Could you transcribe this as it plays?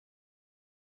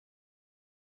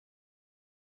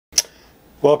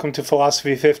Welcome to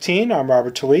Philosophy 15. I'm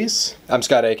Robert Talisse. I'm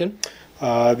Scott Aikin.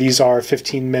 These are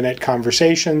 15-minute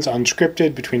conversations,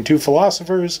 unscripted, between two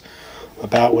philosophers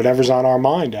about whatever's on our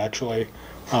mind, actually.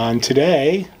 And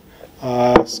today,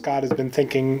 Scott has been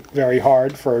thinking very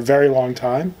hard for a very long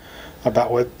time about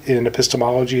what in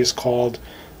epistemology is called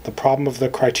the problem of the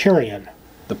criterion.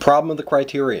 The problem of the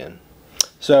criterion.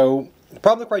 So, the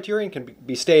problem of the criterion can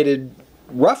be stated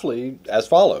roughly as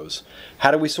follows.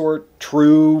 How do we sort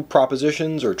true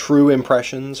propositions or true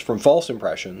impressions from false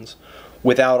impressions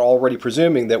without already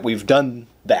presuming that we've done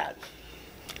that?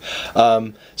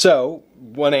 So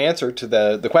one answer to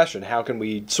the question, how can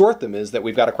we sort them, is that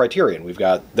we've got a criterion. We've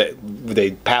got,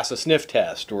 they pass a sniff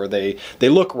test, or they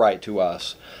look right to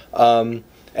us. And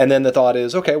then the thought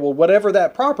is, okay, well, whatever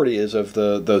that property is of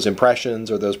those impressions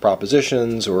or those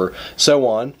propositions or so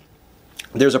on,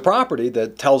 there's a property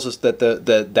that tells us that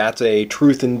that's a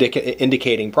truth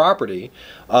indicating property.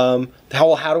 How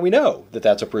do we know that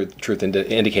that's a truth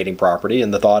indicating property?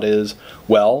 And the thought is,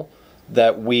 well,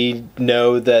 that we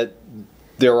know that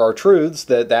there are truths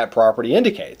that property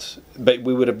indicates. But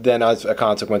we would have then, as a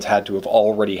consequence, had to have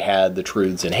already had the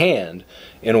truths in hand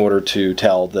in order to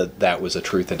tell that that was a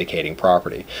truth indicating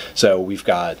property. So we've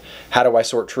got, how do I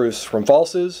sort truths from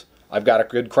falses? I've got a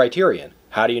good criterion.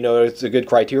 How do you know it's a good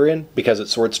criterion? Because it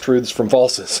sorts truths from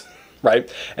falses,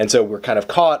 right? And so we're kind of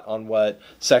caught on what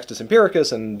Sextus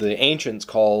Empiricus and the ancients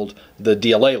called the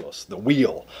dialelos, the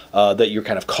wheel, that you're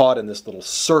kind of caught in this little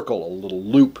circle, a little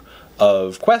loop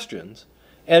of questions.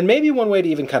 And maybe one way to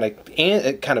even kind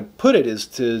of put it is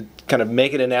to kind of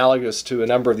make it analogous to a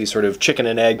number of these sort of chicken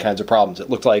and egg kinds of problems. It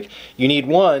looks like you need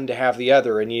one to have the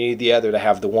other, and you need the other to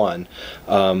have the one.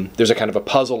 There's a kind of a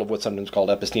puzzle of what's sometimes called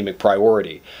epistemic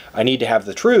priority. I need to have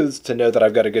the truths to know that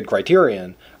I've got a good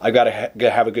criterion. I've got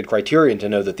to have a good criterion to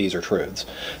know that these are truths.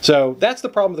 So that's the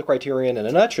problem with the criterion in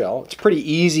a nutshell. It's pretty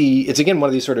easy. It's, again, one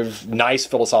of these sort of nice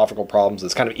philosophical problems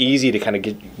that's kind of easy to kind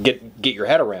of get your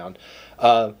head around.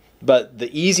 But the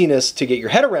easiness to get your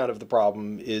head around of the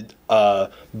problem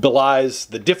belies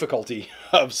the difficulty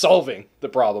of solving the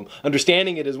problem.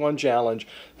 Understanding it is one challenge,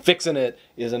 fixing it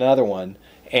is another one.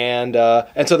 And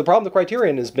so the problem of the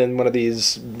criterion has been one of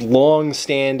these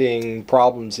long-standing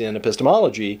problems in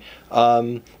epistemology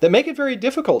that make it very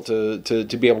difficult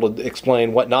to be able to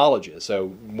explain what knowledge is. So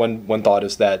one thought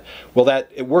is that, well,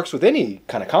 that it works with any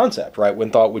kind of concept, right?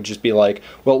 One thought would just be like,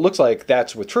 well, it looks like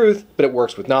that's with truth, but it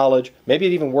works with knowledge. Maybe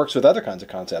it even works with other kinds of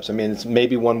concepts. I mean, it's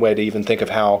maybe one way to even think of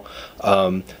how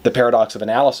the paradox of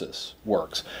analysis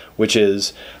works, which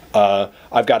is,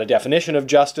 I've got a definition of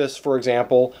justice, for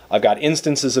example. I've got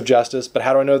instances of justice, but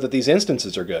how do I know that these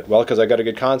instances are good? Well, because I got a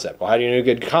good concept. Well, how do you know a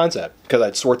good concept? Because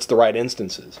it sorts the right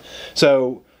instances.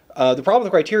 So the problem with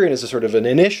the criterion is a sort of an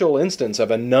initial instance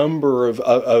of a number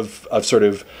of sort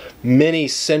of many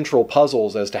central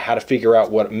puzzles as to how to figure out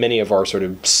what many of our sort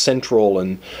of central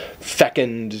and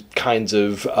fecund kinds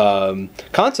of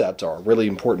concepts are, really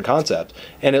important concepts.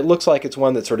 And it looks like it's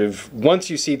one that sort of, once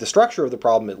you see the structure of the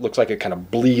problem, it looks like it kind of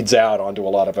bleeds out onto a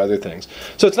lot of other things.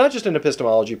 So it's not just an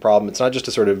epistemology problem. It's not just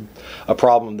a sort of a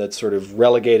problem that's sort of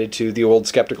relegated to the old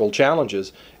skeptical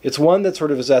challenges. It's one that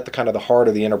sort of is at the kind of the heart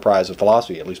of the enterprise of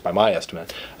philosophy, at least by my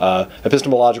estimate.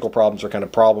 Epistemological problems are kind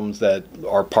of problems that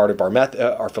are part of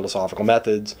our philosophical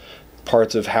methods,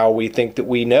 parts of how we think that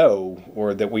we know,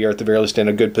 or that we are at the very least in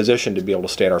a good position to be able to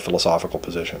state our philosophical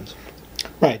positions.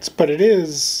 Right, but it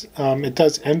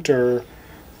does enter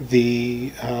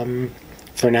the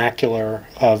vernacular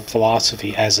of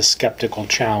philosophy as a skeptical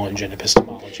challenge in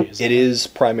epistemology. It is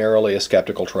primarily a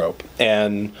skeptical trope,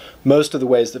 and most of the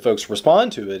ways that folks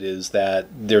respond to it is that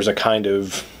there's a kind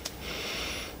of,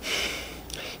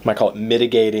 you might call it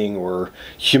mitigating or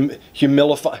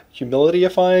humilifying,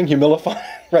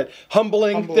 right?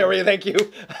 Humbling. There we go, thank you.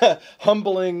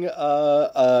 Humbling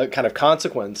kind of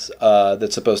consequence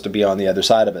that's supposed to be on the other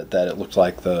side of it. That it looks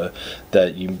like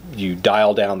that you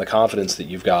dial down the confidence that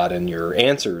you've got in your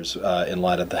answers in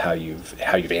light of how you've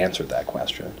answered that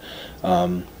question.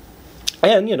 And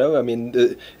you know, I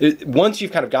mean, once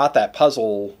you've kind of got that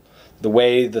puzzle, the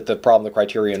way that the problem of the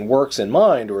criterion works in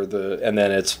mind, and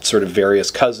then its sort of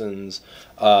various cousins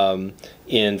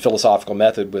in philosophical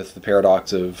method with the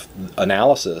paradox of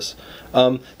analysis,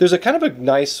 there's a kind of a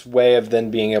nice way of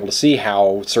then being able to see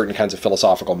how certain kinds of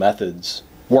philosophical methods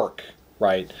work,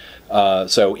 right?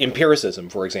 So empiricism,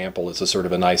 for example, is a sort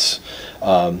of a nice,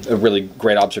 a really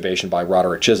great observation by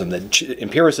Roderick Chisholm, that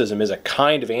empiricism is a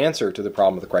kind of answer to the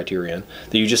problem of the criterion,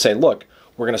 that you just say, look,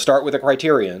 we're going to start with a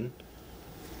criterion,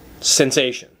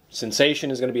 sensation. sensation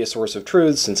is going to be a source of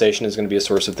truth. Sensation is going to be a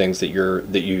source of things that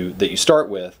you start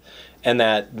with, and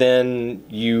that then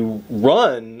you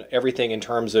run everything in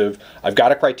terms of, I've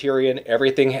got a criterion.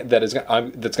 Everything that's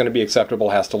going to be acceptable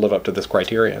has to live up to this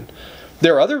criterion.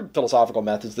 There are other philosophical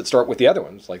methods that start with the other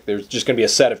ones. Like there's just going to be a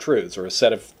set of truths or a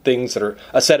set of things that are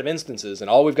a set of instances, and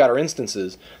all we've got are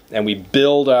instances, and we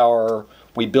build our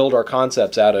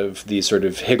concepts out of these sort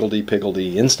of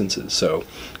higgledy-piggledy instances. So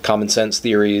common sense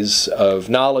theories of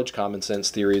knowledge, common sense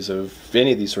theories of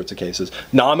any of these sorts of cases.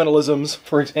 Nominalisms,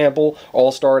 for example,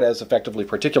 all start as effectively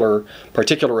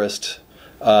particularist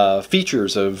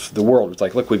features of the world. It's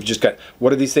like, look, we've just got, what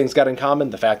do these things got in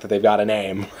common? The fact that they've got a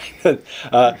name.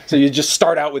 So you just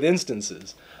start out with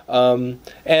instances.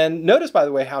 And notice, by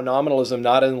the way, how nominalism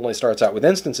not only starts out with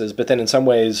instances, but then in some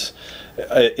ways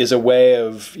is a way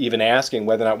of even asking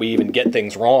whether or not we even get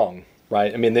things wrong,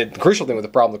 right? I mean, the crucial thing with the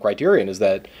problem of criterion is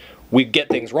that we get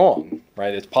things wrong,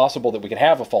 right? It's possible that we can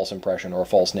have a false impression or a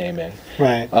false naming.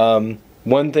 Right.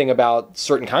 One thing about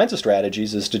certain kinds of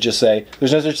strategies is to just say,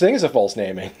 there's no such thing as a false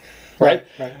naming, right?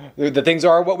 The things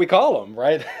are what we call them,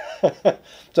 right?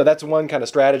 So that's one kind of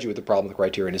strategy with the problem of the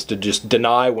criterion, is to just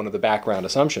deny one of the background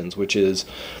assumptions, which is,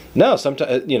 no,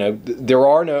 sometimes, there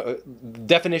are no,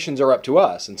 definitions are up to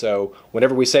us. And so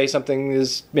whenever we say something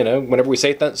is, whenever we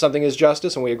say something is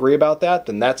justice and we agree about that,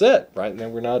 then that's it, right? And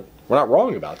then we're not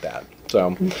wrong about that.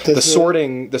 So the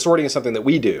sorting is something that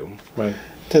we do, right?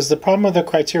 Does the problem of the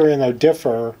criterion, though,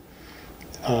 differ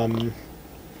in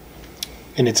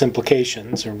its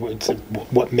implications, or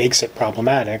what makes it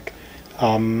problematic?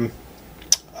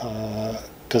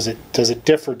 Does it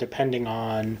differ depending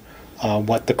on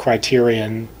what the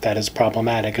criterion that is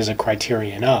problematic is a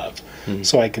criterion of?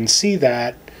 So I can see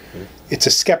that it's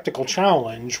a skeptical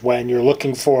challenge when you're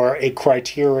looking for a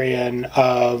criterion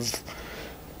of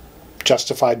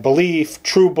justified belief,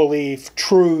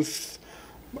 truth,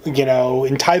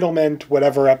 entitlement,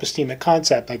 whatever epistemic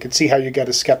concept. I could see how you get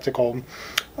a skeptical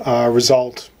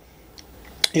result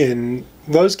in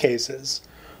those cases.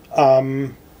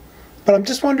 But I'm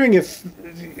just wondering if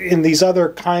in these other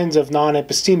kinds of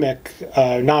non-epistemic,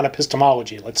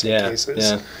 non-epistemology, let's say,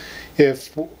 cases,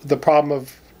 if the problem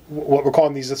of what we're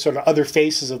calling these sort of other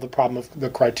faces of the problem of the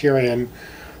criterion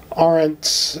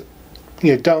aren't,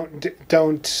 don't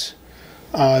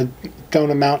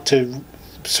amount to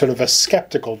sort of a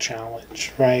skeptical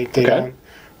challenge, right? They don't,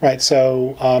 right?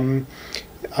 So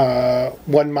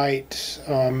one might,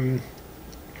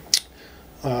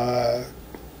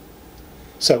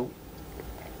 so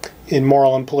in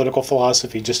moral and political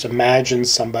philosophy, just imagine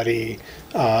somebody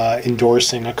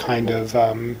endorsing a kind of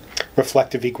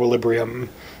reflective equilibrium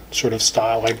sort of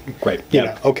style, like,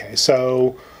 okay,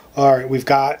 so all right, we've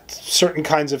got certain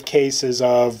kinds of cases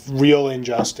of real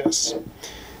injustice.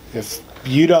 If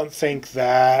you don't think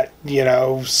that,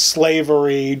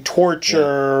 slavery,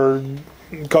 torture,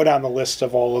 go down the list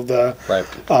of all of the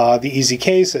easy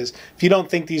cases. If you don't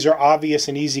think these are obvious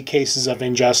and easy cases of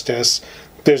injustice,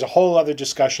 there's a whole other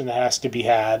discussion that has to be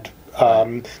had.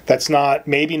 That's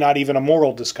maybe not even a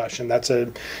moral discussion. That's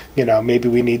maybe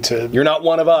we need to... You're not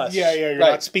one of us. You're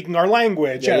not speaking our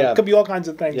language. It could be all kinds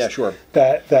of things. Yeah, sure.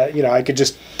 That I could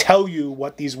just tell you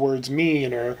what these words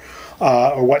mean, or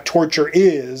what torture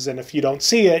is, and if you don't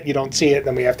see it,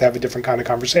 then we have to have a different kind of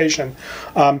conversation.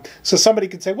 So somebody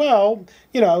could say, well,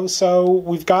 so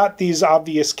we've got these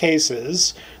obvious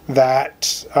cases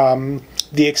that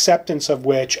the acceptance of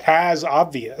which as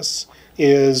obvious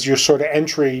is your sort of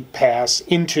entry pass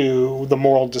into the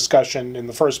moral discussion in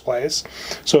the first place.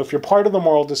 So if you're part of the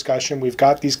moral discussion, we've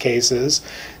got these cases,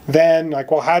 then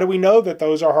how do we know that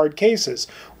those are hard cases?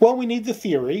 Well, we need the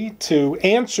theory to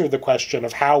answer the question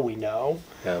of how we know.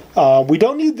 We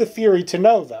don't need the theory to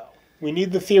know, though. We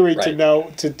need the theory to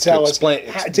know, to tell us, to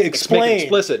explain. Make it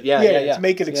explicit, to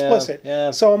make it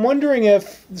explicit. So I'm wondering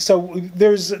if,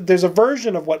 there's a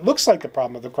version of what looks like the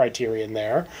problem of the criterion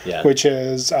there, which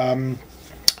is,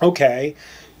 okay,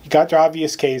 you got your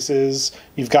obvious cases,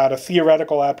 you've got a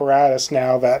theoretical apparatus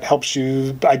now that helps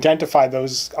you identify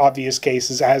those obvious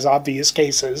cases as obvious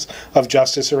cases of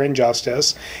justice or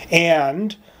injustice,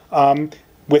 and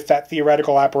with that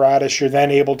theoretical apparatus, you're then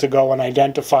able to go and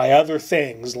identify other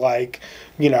things like,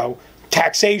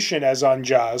 taxation as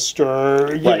unjust,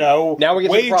 or, now we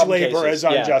get wage labor cases.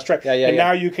 as unjust. And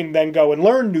now you can then go and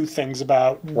learn new things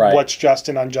about what's just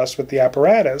and unjust with the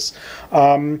apparatus.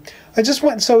 I just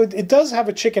went, so it does have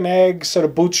a chicken-egg sort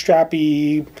of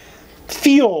bootstrappy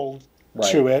feel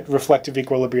to it, reflective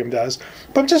equilibrium does.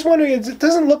 But I'm just wondering, it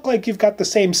doesn't look like you've got the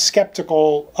same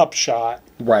skeptical upshot.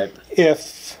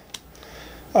 If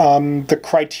the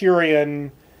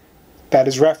criterion that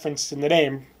is referenced in the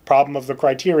name, problem of the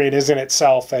criterion is in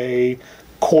itself a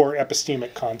core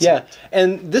epistemic concept. Yeah,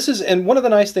 and one of the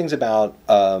nice things about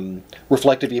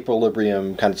reflective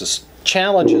equilibrium kinds of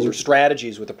challenges or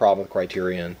strategies with the problem of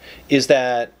criterion is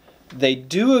that they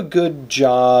do a good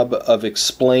job of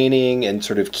explaining and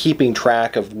sort of keeping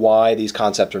track of why these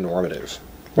concepts are normative.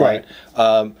 Right.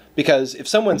 Because if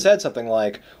someone said something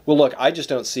like, well, look, I just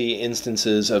don't see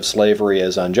instances of slavery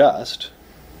as unjust,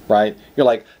 right? You're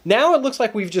like, now it looks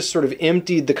like we've just sort of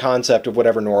emptied the concept of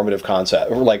whatever normative concept.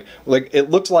 Or like it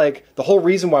looks like the whole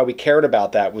reason why we cared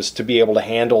about that was to be able to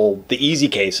handle the easy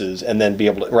cases and then be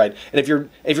able to, right? And if you're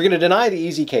going to deny the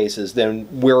easy cases, then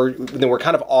we're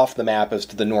kind of off the map as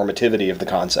to the normativity of the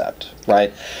concept,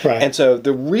 right? Right. And so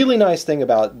the really nice thing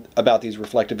about these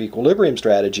reflective equilibrium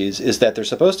strategies is that they're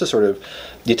supposed to sort of,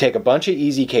 you take a bunch of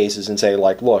easy cases and say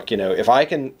like, look,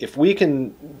 if we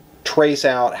can trace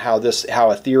out how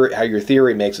your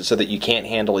theory makes it so that you can't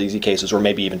handle easy cases or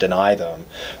maybe even deny them,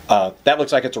 that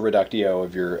looks like it's a reductio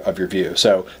of your view.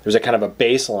 So there's a kind of a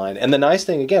baseline. And the nice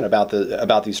thing again about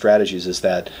these strategies is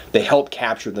that they help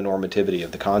capture the normativity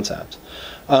of the concept.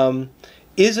 But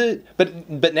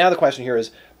now the question here is,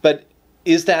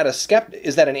 is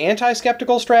that an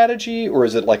anti-skeptical strategy, or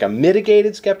is it like a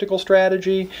mitigated skeptical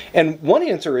strategy? And one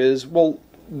answer is, well,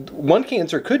 one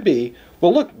answer could be,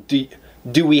 well, look,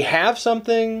 do we have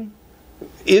something?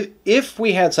 If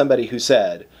we had somebody who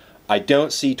said, I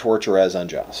don't see torture as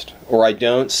unjust, or I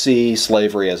don't see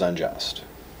slavery as unjust,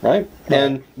 right?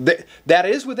 And that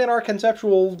is within our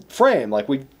conceptual frame. Like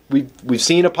we've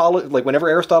seen like whenever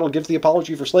Aristotle gives the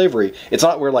apology for slavery, it's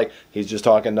not where like he's just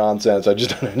talking nonsense, I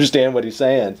just don't understand what he's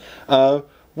saying.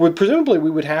 Presumably we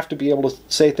would have to be able to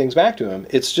say things back to him.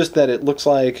 It's just that it looks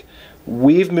like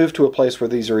we've moved to a place where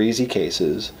these are easy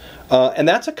cases, and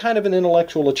that's a kind of an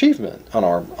intellectual achievement on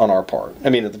our part. I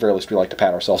mean, at the very least, we like to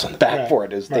pat ourselves on the back for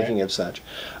it, as thinking of such.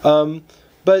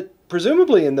 But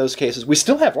presumably, in those cases, we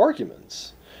still have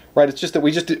arguments, right? It's just that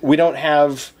we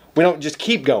don't just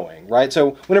keep going, right?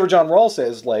 So whenever John Rawls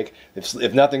says, like,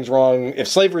 if nothing's wrong, if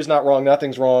slavery's not wrong,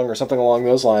 nothing's wrong, or something along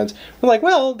those lines, we're like,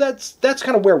 well, that's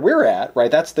kind of where we're at,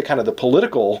 right? That's the kind of the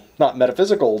political, not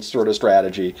metaphysical sort of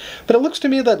strategy. But it looks to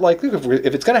me that, like, look,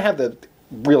 if it's going to have the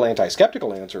real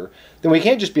anti-skeptical answer, then we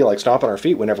can't just be, like, stomping our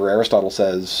feet whenever Aristotle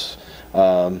says,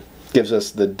 gives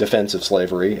us the defense of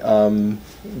slavery,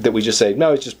 that we just say,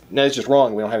 no, it's just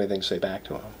wrong, we don't have anything to say back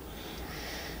to him.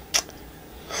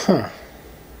 Huh.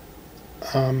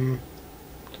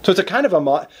 So it's a kind of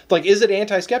like, is it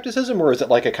anti-skepticism, or is it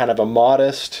like a kind of a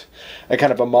modest,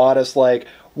 like,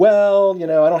 well, I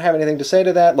don't have anything to say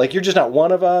to that. Like, you're just not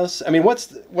one of us. I mean, what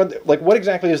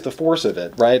exactly is the force of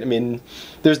it, right? I mean,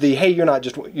 there's the, hey,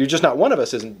 you're just not one of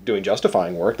us isn't doing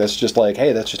justifying work. That's just like,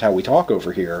 hey, that's just how we talk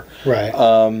over here. Right.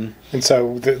 And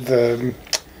so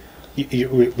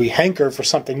we hanker for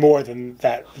something more than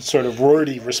that sort of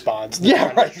wordy response.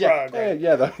 Yeah, right. Shrug, right?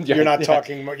 You're not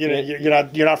talking.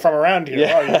 You're not from around here,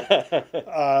 are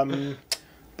you?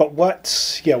 But what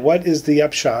is the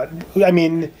upshot? I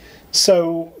mean,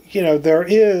 so there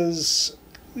is,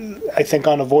 I think,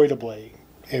 unavoidably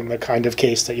in the kind of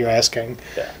case that you're asking,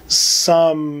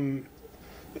 some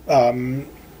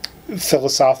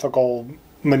philosophical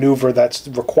maneuver that's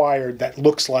required that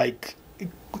looks like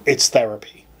it's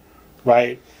therapy.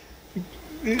 Right.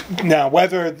 Now,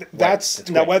 whether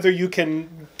whether you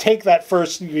can take that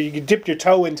first, you dip your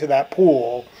toe into that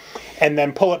pool, and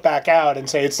then pull it back out and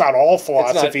say it's not all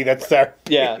philosophy that's there.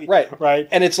 Yeah, right, right.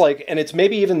 And it's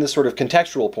maybe even this sort of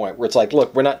contextual point where it's like,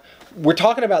 look, we're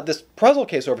talking about this puzzle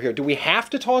case over here. Do we have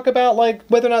to talk about like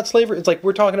whether or not slavery? It's like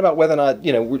we're talking about whether or not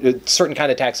a certain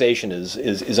kind of taxation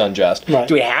is unjust. Right.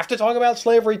 Do we have to talk about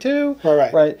slavery too?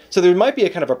 Right. So there might be a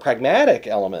kind of a pragmatic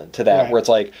element to that where it's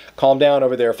like, calm down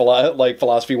over there, like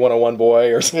Philosophy 101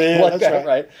 boy or something like that,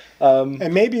 right?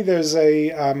 And maybe there's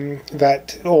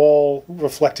that all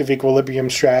reflective equilibrium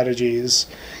strategies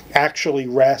actually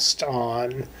rest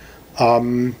on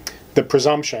the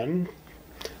presumption.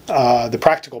 The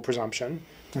practical presumption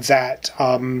that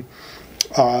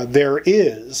there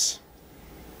is,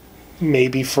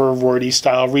 maybe for Rorty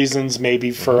style reasons,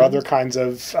 maybe for other kinds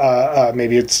of,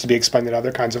 maybe it's to be explained in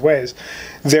other kinds of ways,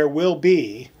 there will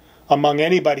be, among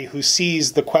anybody who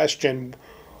sees the question,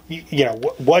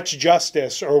 what's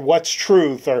justice or what's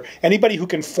truth, or anybody who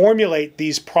can formulate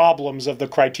these problems of the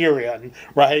criterion,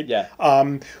 right? Yeah.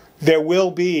 There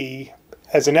will be,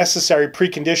 as a necessary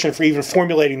precondition for even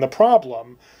formulating the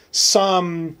problem,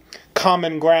 some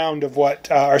common ground of what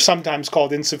are sometimes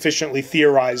called insufficiently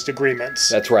theorized agreements.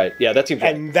 That's right. Yeah, that seems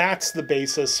right. And that's the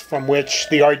basis from which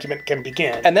the argument can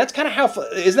begin. And that's kind of how,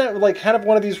 isn't that like kind of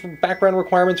one of these background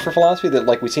requirements for philosophy, that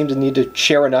like we seem to need to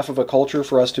share enough of a culture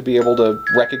for us to be able to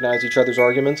recognize each other's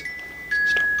arguments?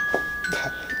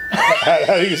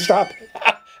 How do you stop it?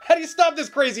 How do you stop this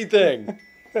crazy thing?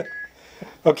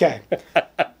 Okay.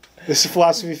 This is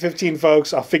Philosophy 15,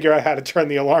 folks. I'll figure out how to turn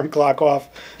the alarm clock off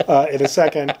in a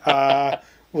second.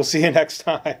 We'll see you next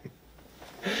time.